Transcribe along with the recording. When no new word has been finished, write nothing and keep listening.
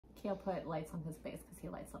Kia put lights on his face because he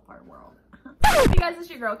lights up our world. Hey guys, it's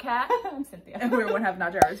your girl Kat. I'm Cynthia. And we're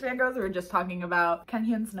NYAFangirls. We were just talking about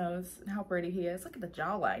Kenyon's nose and how pretty he is. Look at the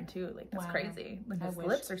jawline too. Like, that's crazy. Like, his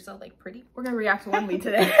lips are so like pretty. We're gonna react to Onewe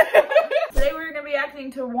today. Today we're gonna be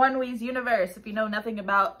reacting to Onewe's universe. If you know nothing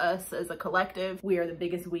about us as a collective, we are the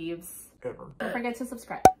biggest weaves ever. Don't forget to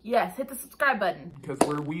subscribe. Yes, hit the subscribe button. Because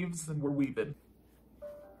we're weaves and we're weaving.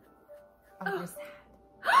 Oh, you're sad.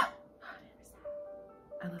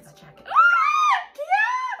 I love that jacket.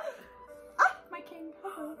 My king.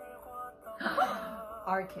 Hello.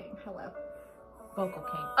 Our king. Hello. Vocal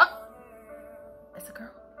king. Oh, it's a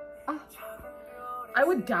girl. Oh. I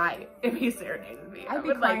would die if he serenaded me. I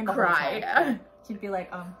would crying like the whole cry. time. She'd be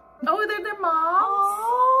like, Oh, they're their moms.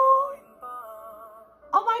 Oh,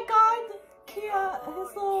 oh my God, Kia,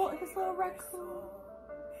 his little raccoon.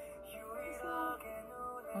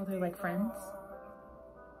 Oh, they're like friends.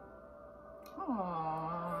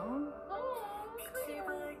 Aww.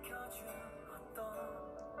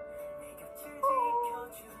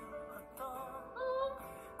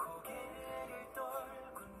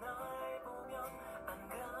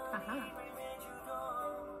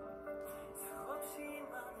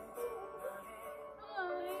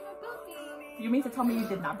 You mean to tell me you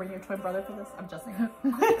did not bring your twin brother for this? I'm just saying.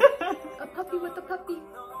 A puppy with a puppy.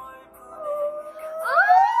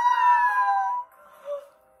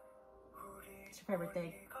 What's your favorite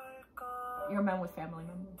thing? You're a man with family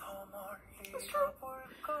members. That's true.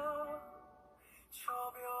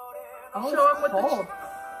 Oh, Show it's him with cold.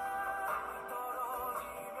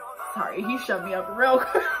 Sorry, he shoved me up real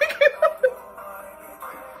quick.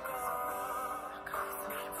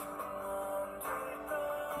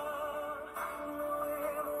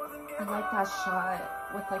 I like that shot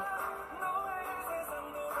with like.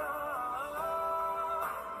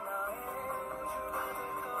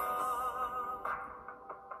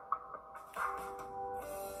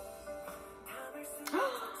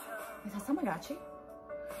 Is that Tamagotchi? Look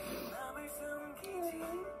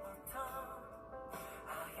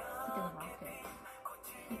at the rocket.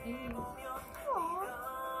 He is.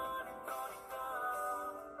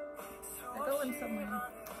 They're going somewhere.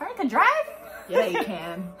 Alright, can drive? Yeah, you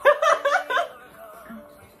can.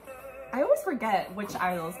 I always forget which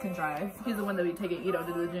idols can drive. He's the one that we take Ito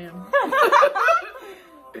to the gym.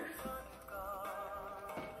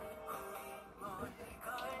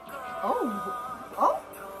 Oh,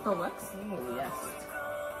 the looks. Oh, yes.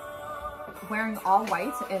 Wearing all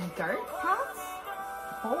white and dirt hats.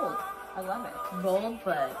 Bold. I love it. Bold,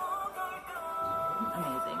 but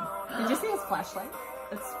amazing. Did you see his flashlight?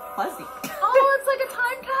 It's fuzzy. Oh, it's like a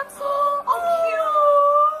time capsule.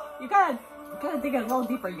 Oh, cute. You gotta dig a little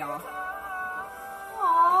deeper, y'all.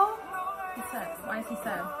 Aww. He's sad. Why is he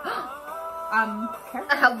sad?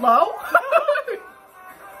 Careful. Hello?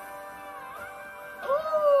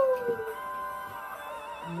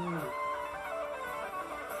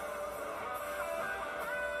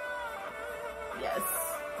 Yes.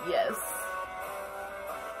 Yes.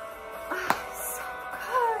 So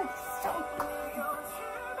good. So good.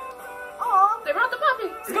 Aw. They brought the puppy.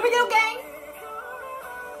 Scooby-Doo gang.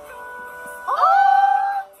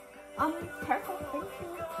 Oh. Careful. Thank you.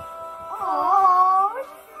 Aww.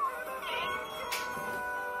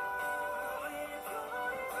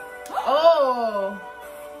 Oh.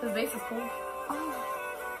 This vase is cool. Oh,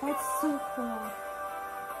 that's so cool.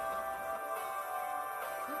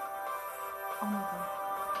 Oh my God.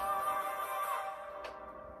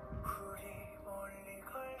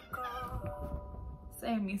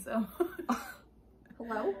 Say me so.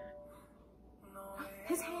 Hello?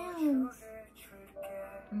 His hands.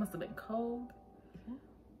 It must have been cold. Yeah.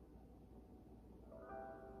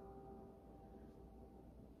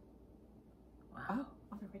 Wow.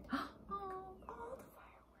 Oh, they're right there. Oh, the fireworks.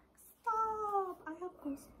 Stop. I have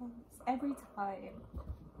goosebumps every time.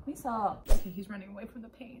 Lisa. Okay, he's running away from the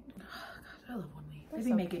pain. Oh, God, I love Onewe. They'd be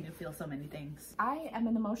so making you feel so many things. I am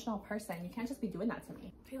an emotional person. You can't just be doing that to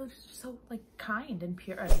me. They look so like kind and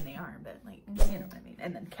pure. I mean, they are, but like, you know what I mean.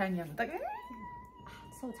 And then Kenyon, like,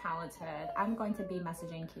 So talented. I'm going to be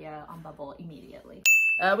messaging Kia on Bubble immediately.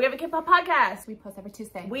 we have a K-pop podcast. We post every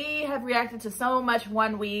Tuesday. We have reacted to so much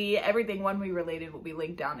Onewe. Everything Onewe related will be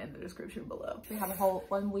linked down in the description below. We have a whole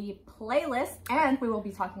Onewe playlist, and we will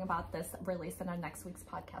be talking about this released in our next week's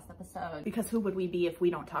podcast episode. Because who would we be if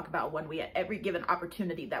we don't talk about Onewe at every given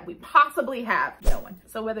opportunity that we possibly have? No one.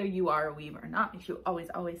 So whether you are a weeb or not, you should always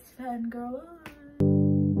fangirl on.